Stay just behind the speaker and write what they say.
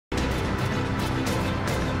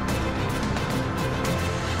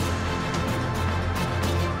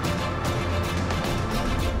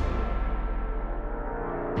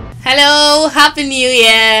Hello, Happy New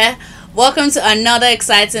Year! Welcome to another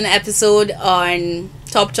exciting episode on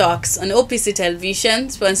Top Talks on OPC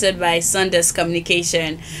Television, sponsored by Sundays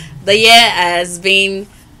Communication. The year has been,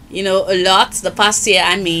 a lot, the past year,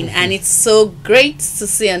 and it's so great to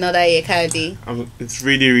see another year, KAYODE. It's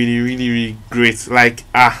really great.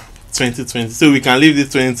 2020. So we can leave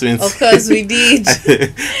this 2020. Of course, we did.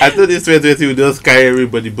 I thought this 2020 would just carry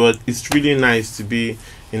everybody, but it's really nice to be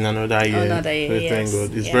in another year. So yes. Thank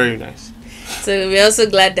God. It's very nice. So we're also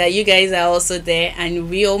glad that you guys are also there and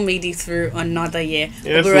we all made it through another year.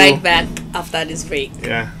 Yeah, we'll be right back after this break.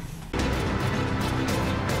 Yeah.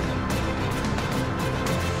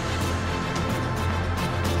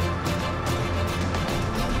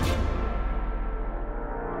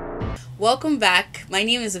 Welcome back. My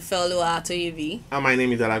name is IFEOLUWA. And my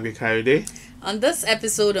name is KAYODE. On this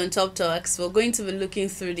episode on Top Talks, we're going to be looking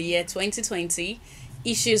through the year 2020,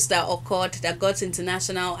 issues that occurred that got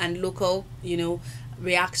international and local,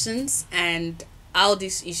 reactions, and how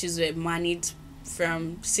these issues were managed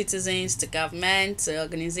from citizens to government to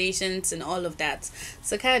organizations and all of that.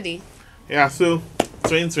 So, KAYODE. Yeah, so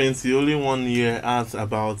 2020, only 1 year has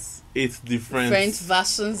about 8 different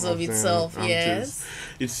versions of itself. Yes,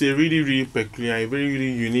 it's a really peculiar, a very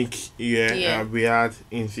unique year. Yeah. We had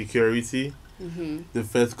insecurity, the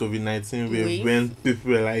first COVID-19 wave, when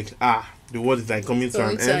people were like, the world is coming to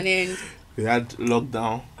an end. We had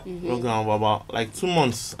lockdown for about 2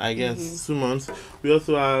 months, I guess. 2 months. We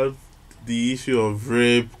also have the issue of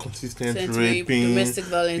rape, consistent raping, domestic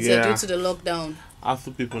violence, due to the lockdown.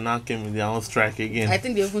 After people now came in their own strike again. I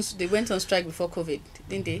think they went on strike before COVID,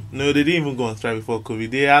 didn't they? No, they didn't even go on strike before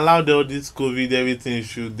COVID. They allowed all this COVID, everything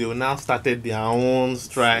issues. They now started their own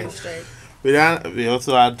strike. But we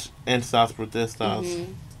also had NSAS protesters,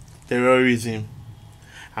 terrorism,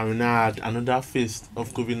 and we now had another phase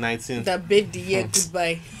of COVID-19. That bade the year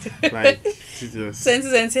goodbye. Jesus.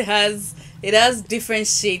 2020 has different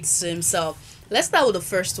shades to himself. Let's start with the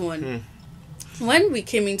first one. When we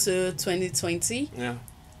came into 2020,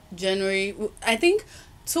 January, I think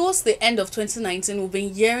towards the end of 2019, we've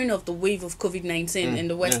been hearing of the wave of COVID-19 in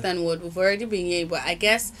the Western world. We've already been here, but I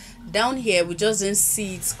guess down here we just didn't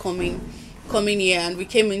see it coming here, and we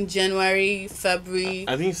came in January, February.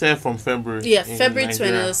 I think it started from February. Yeah, February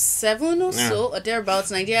 27 or so, or thereabouts.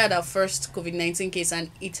 Nigeria had our first COVID-19 case, and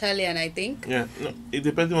Italian, I think. Yeah, no, it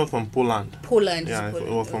depended from Poland. Yeah, it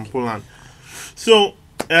was from Poland. So,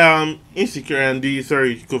 insecure and the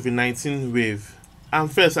COVID-19 wave.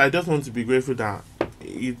 And first, I just want to be grateful that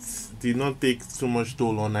it did not take too much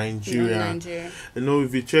toll on Nigeria.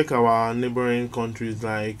 If you check our neighboring countries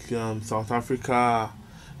like South Africa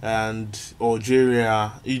and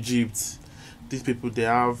Algeria, Egypt, these people, they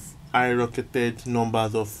have high-rocketed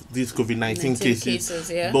numbers of these COVID-19 cases.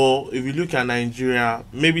 But if you look at Nigeria,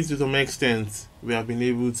 maybe to some extent we have been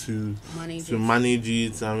able to manage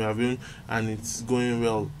it, and it's going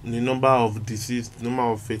well. The number of deceased, the number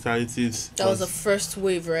of fatalities. That was the first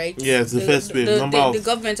wave, right? Yes, the first wave. The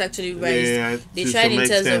government actually raised. They tried in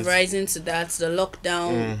terms of rising to that. The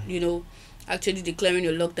lockdown, actually declaring a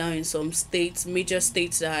lockdown in some states, major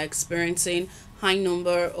states that are experiencing high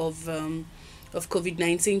number of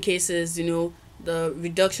COVID-19 cases. The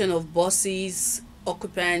reduction of buses,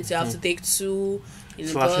 occupants. You have to take 2 in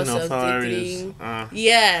the bus of three.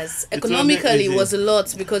 Yes, economically it was a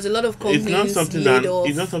lot because a lot of companies laid off.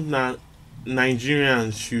 It's not something that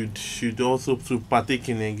Nigerians should also partake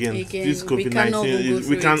in again. This COVID-19,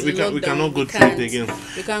 we cannot go through it again.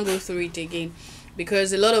 We can't go through it again.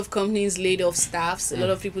 Because a lot of companies laid off staffs, a lot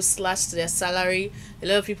of people slashed their salary, a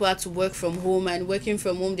lot of people had to work from home, and working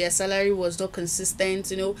from home, their salary was not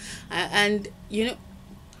consistent, and you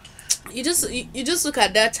just look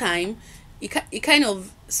at that time, it kind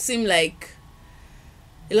of seemed like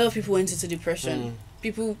a lot of people went into depression.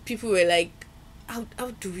 People were like,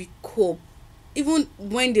 how do we cope? Even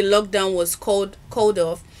when the lockdown was called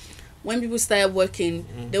off, when people started working,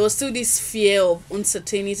 there was still this fear of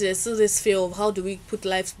uncertainty. There's still this fear of how do we put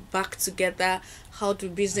life back together? How do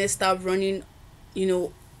business start running,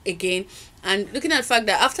 again? And looking at the fact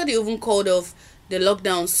that after they even called off the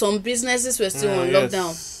lockdown, some businesses were still on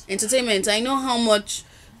lockdown. Entertainment, I know how much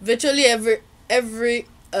virtually every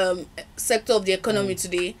sector of the economy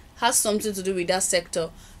today has something to do with that sector.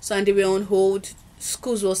 So, and they were on hold.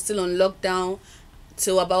 Schools were still on lockdown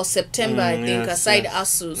till about September, I think, aside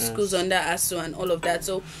ASU, schools under ASU and all of that.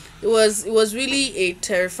 So it was really a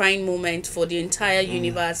terrifying moment for the entire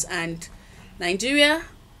universe, and Nigeria,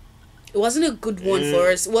 it wasn't a good one for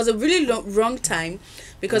us. It was a really wrong time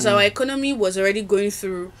because our economy was already going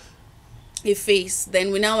through a phase.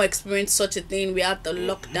 Then we now experience such a thing. We had the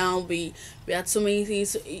lockdown. We had so many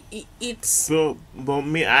things. It's So, but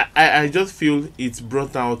me, I just feel it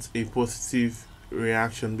brought out a positive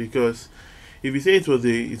reaction, because if you say it was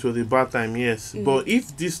a bad time, yes, but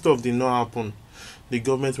if this stuff did not happen, the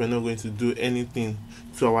government were not going to do anything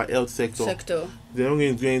to our health sector. They're not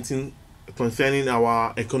going to do anything concerning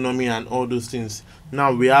our economy and all those things.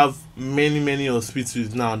 Now we have many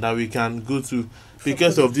hospitals now that we can go to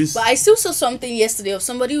because of this. But I still saw something yesterday of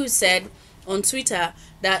somebody who said on Twitter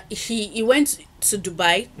that he went to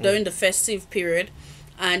Dubai during the festive period,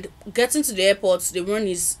 and getting to the airport, they run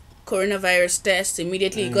his coronavirus test.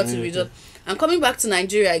 Immediately he got the result. And coming back to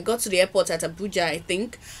Nigeria, I got to the airport at Abuja, I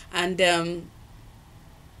think, and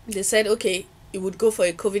they said, okay, he would go for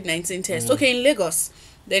a COVID-19 test. Okay, in Lagos.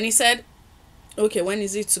 Then he said, okay, when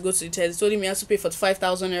is it to go to the test? He told him he has to pay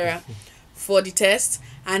 45,000 naira for the test,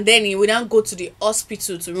 and then he would now go to the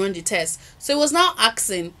hospital to run the test. So he was now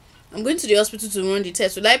asking, I'm going to the hospital to run the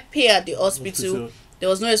test. Will I pay at the hospital? There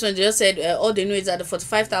was no response. They just said, all they know is that the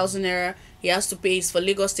 45,000 naira he has to pay is for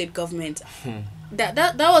Lagos state government.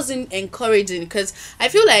 That wasn't encouraging, because I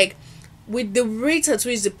feel like with the rate at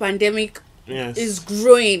which the pandemic is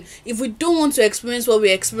growing, if we don't want to experience what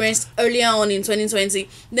we experienced earlier on in 2020,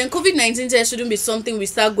 then COVID-19 test shouldn't be something we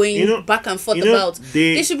start going back and forth about.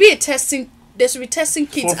 There should be there should be testing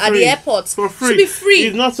kits at the airports for free. Should be free.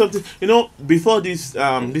 It's not something, before this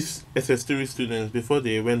this SS3 students, before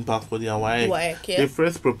they went back for their WAEC, they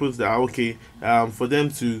first proposed that for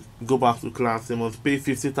them to go back to class, they must pay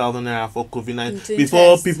 50,000 naira for COVID-19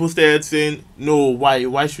 before people started saying, no,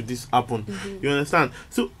 why should this happen? You understand?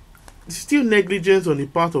 So still negligence on the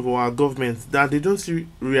part of our government, that they don't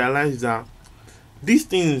realize that these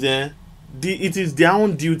things it is their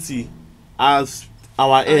own duty as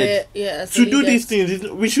our head to do these things.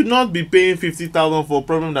 We should not be paying 50,000 for a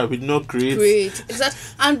problem that we did not create. Exactly.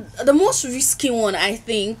 And the most risky one, I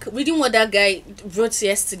think, reading what that guy wrote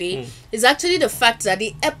yesterday, is actually the fact that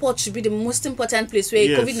the airport should be the most important place where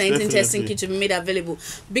COVID-19 testing kit should be made available,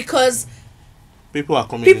 because people are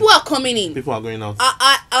coming in. People are going out.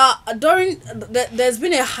 There's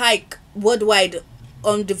been a hike worldwide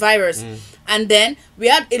on the virus. And then we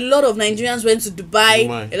had a lot of Nigerians went to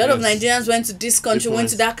Dubai. A lot of Nigerians went to this country, went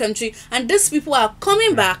to that country. And these people are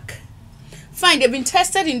coming back. Fine, they've been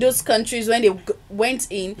tested in those countries when they went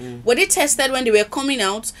in. Were they tested when they were coming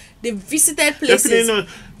out? They visited places. Definitely not.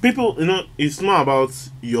 People, it's not about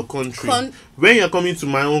your country. When you're coming to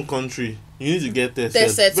my own country, you need to get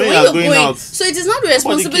tested. So when you're going out, so it is not the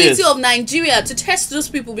responsibility of Nigeria to test those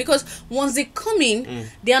people, because once they come in,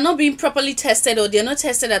 they are not being properly tested, or they are not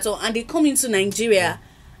tested at all, and they come into Nigeria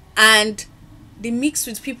and they mix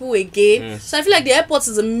with people again. So I feel like the airport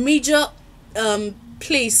is a major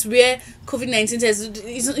place where COVID-19 tests.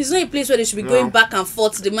 It's not a place where they should be going back and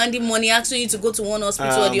forth, demanding money, asking you to go to one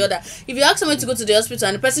hospital or the other. If you ask someone to go to the hospital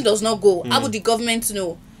and the person does not go, how would the government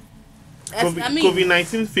know?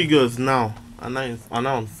 COVID-19 figures now are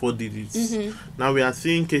now on 4 digits. Now we are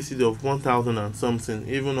seeing cases of 1,000 and something,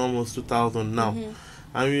 even almost 2,000 now.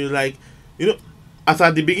 And we're like, as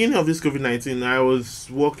at the beginning of this COVID-19, I was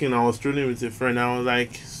strolling with a friend. I was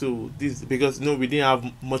like, so this, because we didn't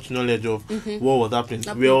have much knowledge of what was happening.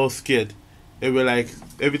 We were all scared. And we're like,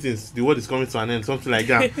 the world is coming to an end, something like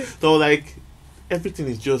that. So like, everything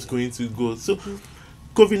is just going to go. So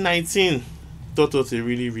COVID-19 taught us a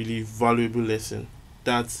really, really valuable lesson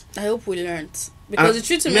that I hope we learned. Because the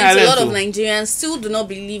truth remains, a lot of Nigerians still do not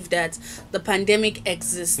believe that the pandemic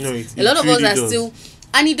exists. A lot of us are still,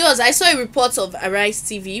 and it does. I saw a report of Arise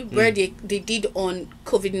TV where they did on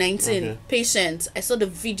COVID-19 patients. I saw the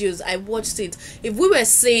videos, I watched it. If we were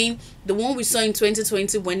saying the one we saw in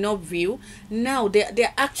 2020 were not real, now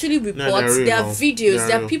they're actually reports, there are videos,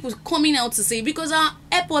 there are people coming out to say, because our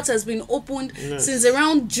airport has been opened since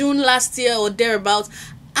around June last year or thereabouts,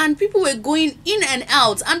 and people were going in and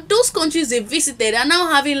out, and those countries they visited are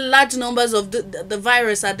now having large numbers of the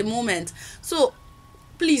virus at the moment. So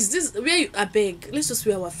please, I beg, let's just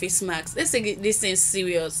wear our face masks. Let's take this thing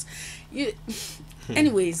serious.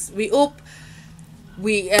 Anyways, we hope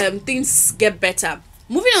things get better.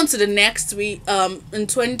 Moving on to the next, in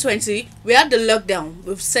 2020 we had the lockdown.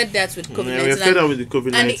 We've said that with COVID-19. We fed up with the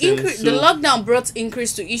COVID-19. And the lockdown brought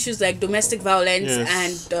increase to issues like domestic violence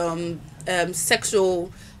and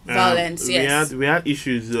sexual violence. We had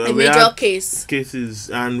issues. A major cases,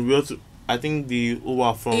 and we also, I think the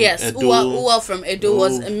Uwa from Edo. Uwa from Edo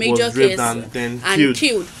was a major case and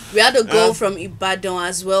killed. We had a girl from Ibadan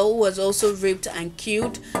as well who was also raped and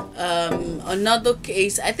killed. Another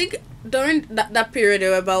case, I think during that period,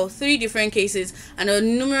 there were about 3 different cases, and there were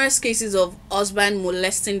numerous cases of husband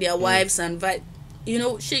molesting their wives, and there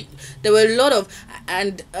were a lot of,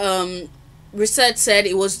 and research said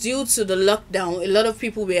it was due to the lockdown. A lot of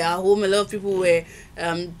people were at home, a lot of people were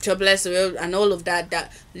jobless, and all of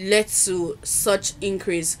that led to such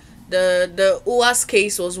increase. The UAS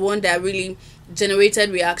case was one that really generated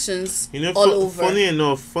reactions all over. Funny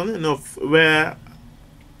enough, where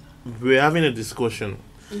we're having a discussion,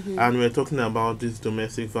 and we're talking about this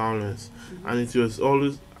domestic violence, and it was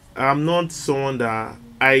always, I'm not someone that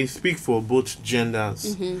I speak for both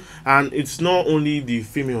genders, and it's not only the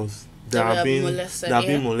females that have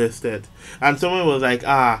been molested, and someone was like,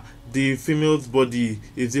 the female's body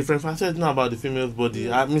is different. I said, it's not about the female's body.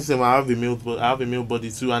 I have a male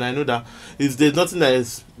body too, and I know that there's nothing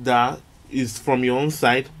that is from your own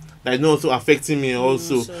side that is not also affecting me.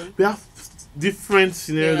 Also, we have different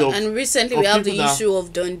scenarios. And recently we have the issue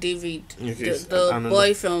of Don David, the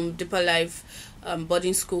boy from Deeper Life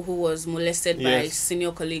boarding school who was molested by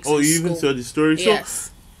senior colleagues. Oh, you even saw the story. Yes.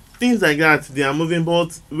 So things like that, they are moving.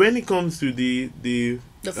 But when it comes to the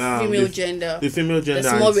female gender, it's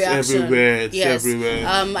reaction. everywhere. It's everywhere.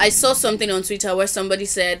 I saw something on Twitter where somebody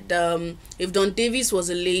said if Don Davis was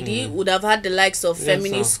a lady, would have had the likes of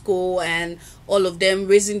Feminist School and all of them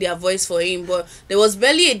raising their voice for him. But there was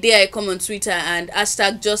barely a day I come on Twitter and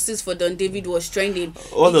hashtag justice for Don David was trending.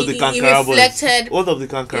 All of the Kankara boys. No,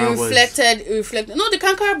 the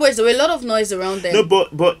Kankara boys, there were a lot of noise around them. No,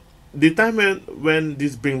 but the time when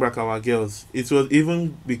this Bring Back Our Girls, it was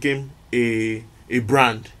even became a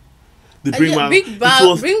brand. The Bring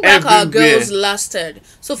Back Our Girls lasted.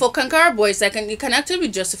 So for Kankara Boys, it can actually be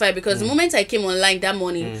justified, because the moment I came online that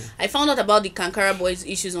morning, I found out about the Kankara Boys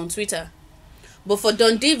issues on Twitter. But for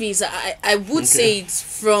Don Davies, I would say it's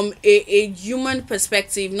from a human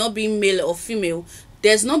perspective, not being male or female,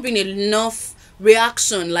 there's not been enough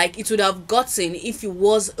reaction like it would have gotten if it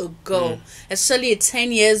was a girl, especially a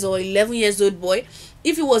 10 years or 11 years old boy.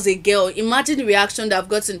 If it was a girl, imagine the reaction that I've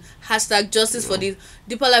gotten. Hashtag justice for the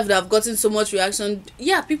Deeper Life would have gotten so much reaction.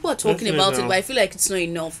 Yeah, people are talking about it, but I feel like it's not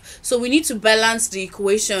enough. So we need to balance the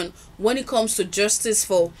equation when it comes to justice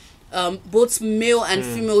for both male and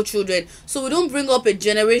female children. So we don't bring up a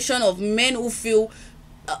generation of men who feel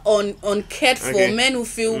uncared for, men who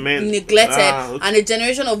feel neglected, and a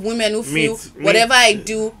generation of women who feel whatever I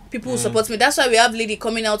do, people will support me. That's why we have lady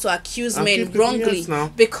coming out to accuse men wrongly,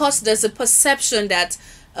 because there's a perception that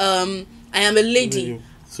I am a lady.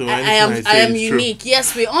 So I am unique.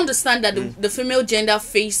 Yes, we understand that the female gender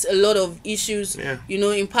face a lot of issues,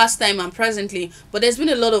 in past time and presently, but there's been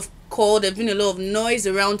a lot of there's been a lot of noise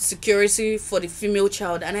around security for the female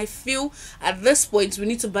child, and I feel at this point we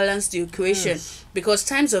need to balance the equation, because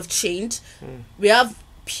times have changed. We have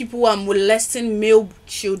people who are molesting male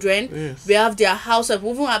children. We have their house. I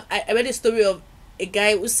read a story of a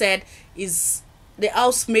guy who said the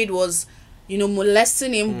housemaid was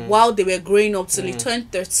molesting him while they were growing up till he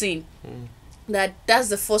turned 13. That's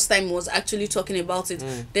the first time he was actually talking about it.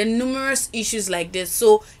 There are numerous issues like this.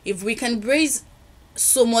 So if we can raise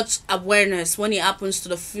so much awareness when it happens to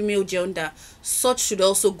the female gender, such should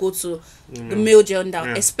also go to the male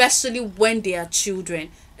gender, especially when they are children.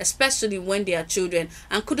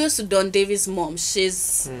 And kudos to Don Davis' mom.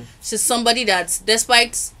 She's somebody that,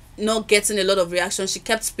 despite not getting a lot of reaction, she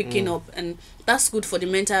kept speaking up, and that's good for the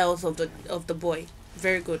mental health of the boy.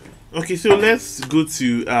 Very good. Okay, so let's go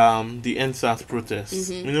to the NSAS protest.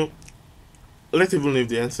 Let's even leave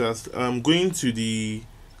the NSAS. Going to the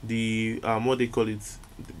what they call it,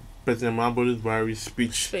 President Muhammadu Buhari's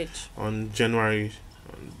speech on January,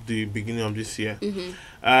 the beginning of this year.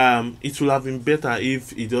 It would have been better if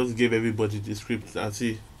he just gave everybody the script and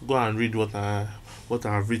say, go and read what I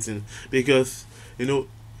have written, because the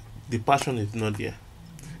passion is not there,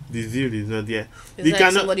 the zeal is not there.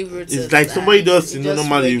 It's like somebody does,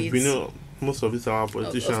 normally, most of it's our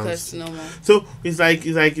politicians. Of course, normal. So it's like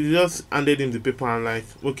he just handed him the paper and like,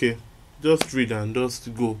 okay, just read and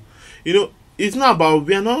just go. It's not about,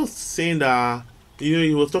 we are not saying that,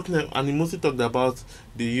 he was talking, and he mostly talked about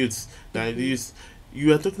the youths,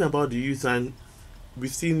 you are talking about the youth, and we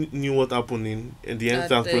still knew what happened in the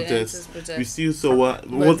NSAS protest. We still saw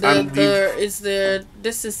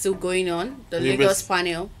this is still going on, the Lagos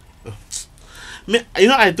panel.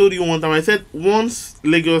 I told you one time, I said, once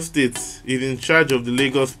Lagos State is in charge of the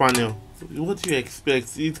Lagos panel, what do you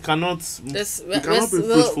expect? It cannot be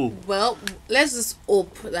fruitful. Well, let's just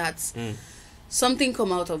hope that something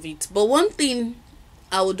come out of it. But one thing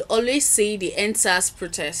I would always say the NSAS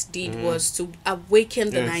protest did was to awaken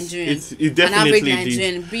the Nigerian, it an average definitely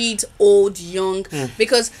Nigerian, be it old, young,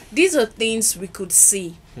 because these are things we could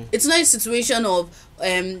see. It's not a situation of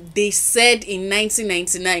they said in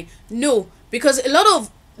 1999. No, because a lot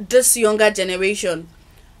of this younger generation,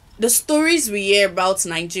 the stories we hear about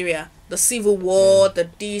Nigeria, the civil war, the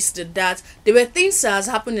this, the that, there were things that has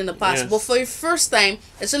happened in the past. But for the first time,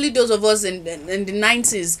 especially those of us in the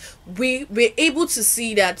 90s, we were able to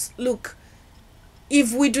see that, look,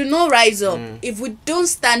 if we do not rise up, if we don't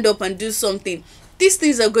stand up and do something, these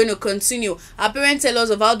things are going to continue. Our parents tell us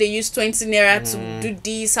of how they used 20 naira to do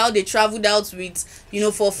this, how they traveled out with,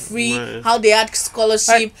 for free, how they had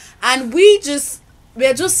scholarship, and we're just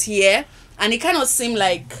here, and it kind of seemed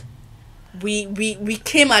like we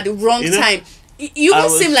came at the wrong time. You even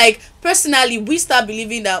seem like, personally, we start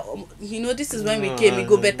believing that this is when we came, we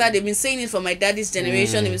go better. They've been saying it for my daddy's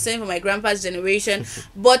generation, they've been saying it for my grandpa's generation,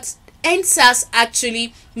 but NSAS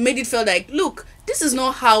actually made it feel like, look, this is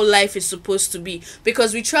not how life is supposed to be,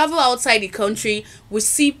 because we travel outside the country, we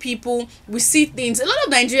see people, we see things. A lot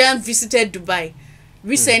of Nigerians visited Dubai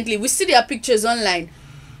recently. We see their pictures online.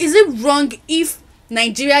 Is it wrong if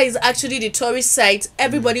Nigeria is actually the tourist site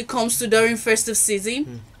everybody comes to during festive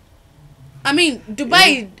season? I mean,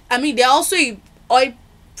 Dubai, they're also a oil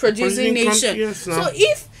producing nation. So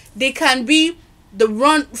if they can be the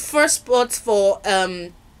first spot for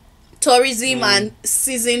tourism and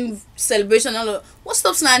season celebration, what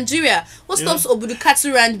stops Nigeria? What stops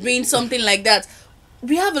Obudukatu Ranch being something like that?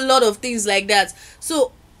 We have a lot of things like that.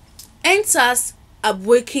 So NSAS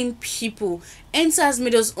awakening people. NSAS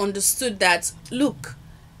made us understood that, look,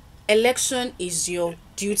 election is your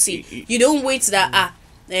duty. You don't wait that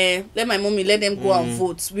let my mommy, let them go and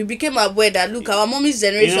vote. We became aware that, look, our mommy's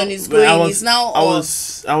generation is going. I was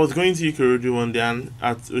going to Ikorodu one day, and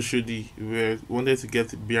at Oshodi we wanted to get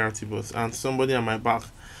the BRT bus, and somebody at my back,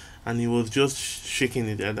 and he was just shaking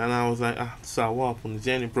his head, and I was like, sir, what happened? Is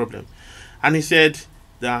there any problem? And he said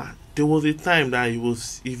that there was a time that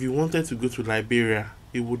if he wanted to go to Liberia,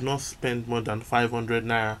 he would not spend more than 500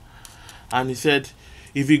 naira. And he said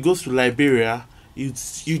if he goes to Liberia, he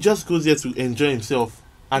just goes there to enjoy himself,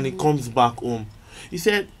 and he comes back home. He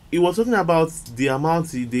said he was talking about the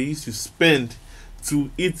amount they used to spend to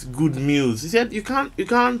eat good meals. He said you can't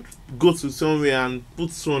go to somewhere and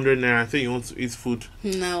put 200 naira and say you want to eat food.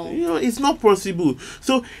 No. It's not possible.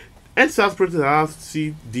 So NSAS protesters have to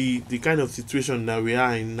see the kind of situation that we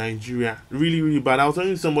are in Nigeria. Really, really bad. I was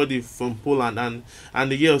talking to somebody from Poland,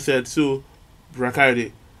 and the girl said, so,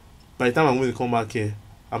 Kayode, by the time I'm going to come back here,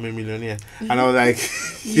 I'm a millionaire. And I was like,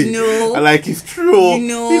 it's true.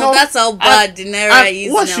 That's how bad the naira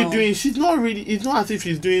is. What's she doing? She's not really, it's not as if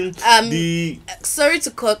she's doing sorry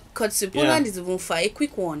to cut you. Poland is even far. A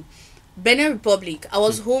quick one. Benin Republic. I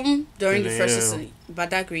was home during the first season,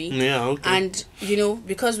 Badagry. Yeah, okay. And,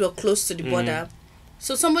 because we're close to the border.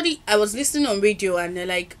 So I was listening on radio, and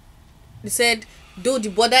they said, though the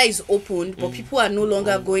border is opened, but people are no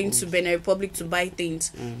longer going to Benin Republic to buy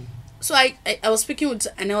things. So I was speaking with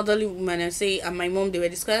an elderly woman, and my mom, they were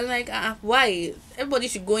discussing, why? Everybody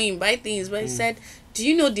should go in, buy things. But I said, do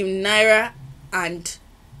you know the Naira and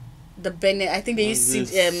the Benin, I think they use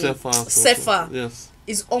Sefa. Yes.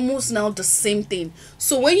 Is almost now the same thing.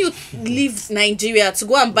 So when you leave Nigeria to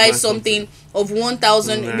go and buy something of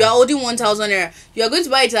 1,000, you are holding 1,000 naira. You are going to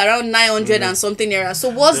buy it around 900 and something naira. So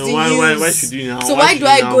what's the use? Why should you now? So why do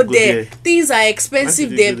I go there? Things are expensive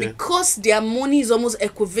there because their money is almost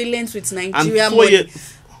equivalent with Nigeria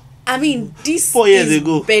money. This 4 years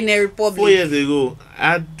ago, Benin Republic. 4 years ago,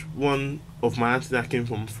 I had one of my aunts that came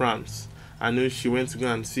from France. I know she went to go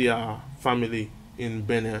and see her family in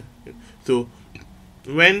Benin. So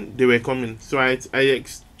when they were coming, so I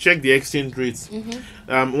checked the exchange rates.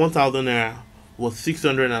 1,000 naira was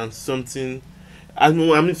 600 and something.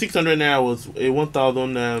 600 naira was a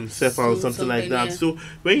 1,000 sefa or something like that. Yeah. So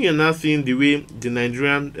when you're now seeing the way the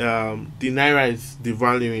Nigerian the naira is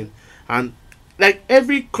devaluing, and like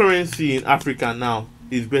every currency in Africa now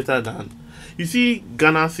is better than, you see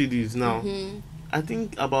Ghana cedis now. I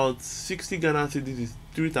think about 60 Ghana cedis is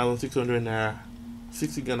 3,600 naira.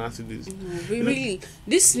 60 Ghana cedis. Really,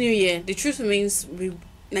 this new year, the truth remains,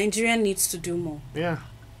 Nigeria needs to do more. Yeah.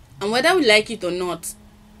 And whether we like it or not,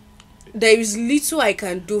 there is little I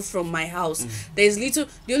can do from my house. There is little.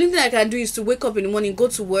 The only thing I can do is to wake up in the morning, go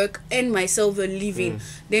to work, earn myself a living.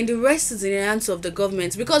 Then the rest is in the hands of the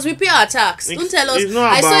government, because we pay our tax. Don't tell us.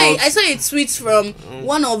 I saw a tweet from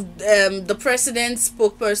one of the president's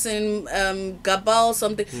spokesperson, Gabal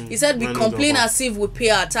something. He said we complain as if we pay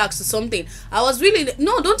our tax or something. I was really,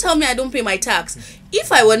 no, don't tell me I don't pay my tax.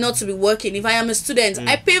 if I were not to be working, if I am a student,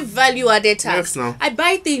 I pay value added tax. Yes, now. I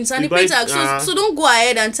buy things and You I pay buy- tax. So don't go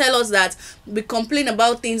ahead and tell us that we complain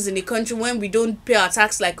about things in the country when we don't pay our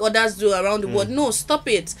tax like others do around the world. No, stop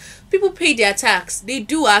it. People pay their tax. They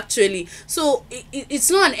do actually. So it's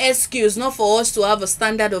not an excuse not for us to have a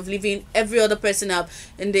standard of living every other person have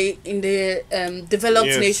in the developed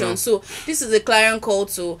Yes, nation. So this is a clarion call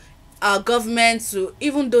to our government, to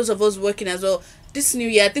even those of us working as well. This new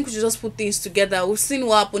year, I think we should just put things together. We've seen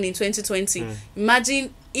what happened in 2020.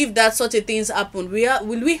 Imagine if that sort of things happen. Will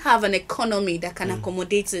we have an economy that can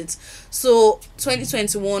accommodate it? So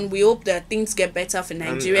 2021, we hope that things get better for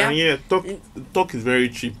Nigeria. And yeah, talk is very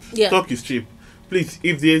cheap. Yeah. Talk is cheap. Please,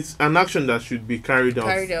 if there's an action that should be carried out,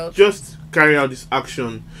 out. just carry out this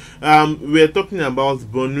action. We're talking about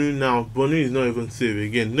Bonu now. Bonu is not even safe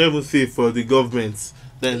again. Not even safe for the governments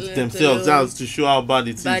themselves. That's to show how bad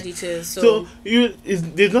it is. So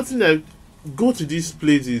there's nothing that go to these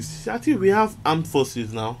places. I think we have armed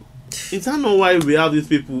forces now. It's not know why we have these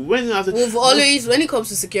people. We've always, when it comes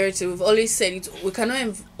to security, we've always said it. We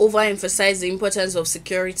cannot overemphasize the importance of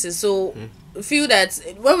security. So feel that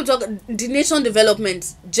when we talk the nation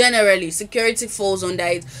development, generally security falls under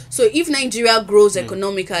it. So if Nigeria grows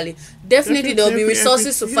economically, definitely there will be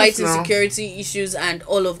resources to fight insecurity issues and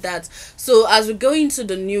all of that. So as we go into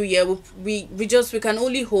the new year, we can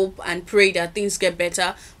only hope and pray that things get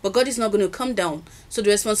better, but God is not going to come down. So the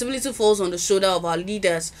responsibility falls on the shoulder of our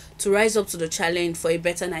leaders to rise up to the challenge for a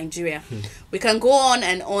better Nigeria. We can go on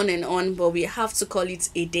and on and on, but we have to call it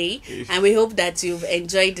a day. And we hope that you've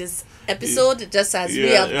enjoyed this episode just as we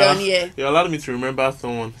have done here. You allowed me to remember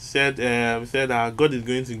someone said God is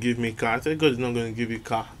going to give me a car. I said God is not going to give you a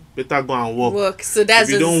car. Better go and work. So that's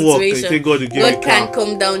if you the don't situation. Work, God, God can't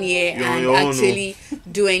come down here and actually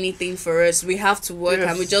do anything for us. We have to work,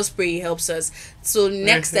 and we just pray He helps us. So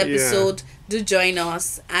next episode, do join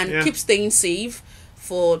us and keep staying safe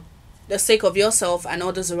for the sake of yourself and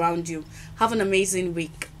others around you. Have an amazing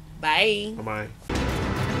week. Bye. Bye.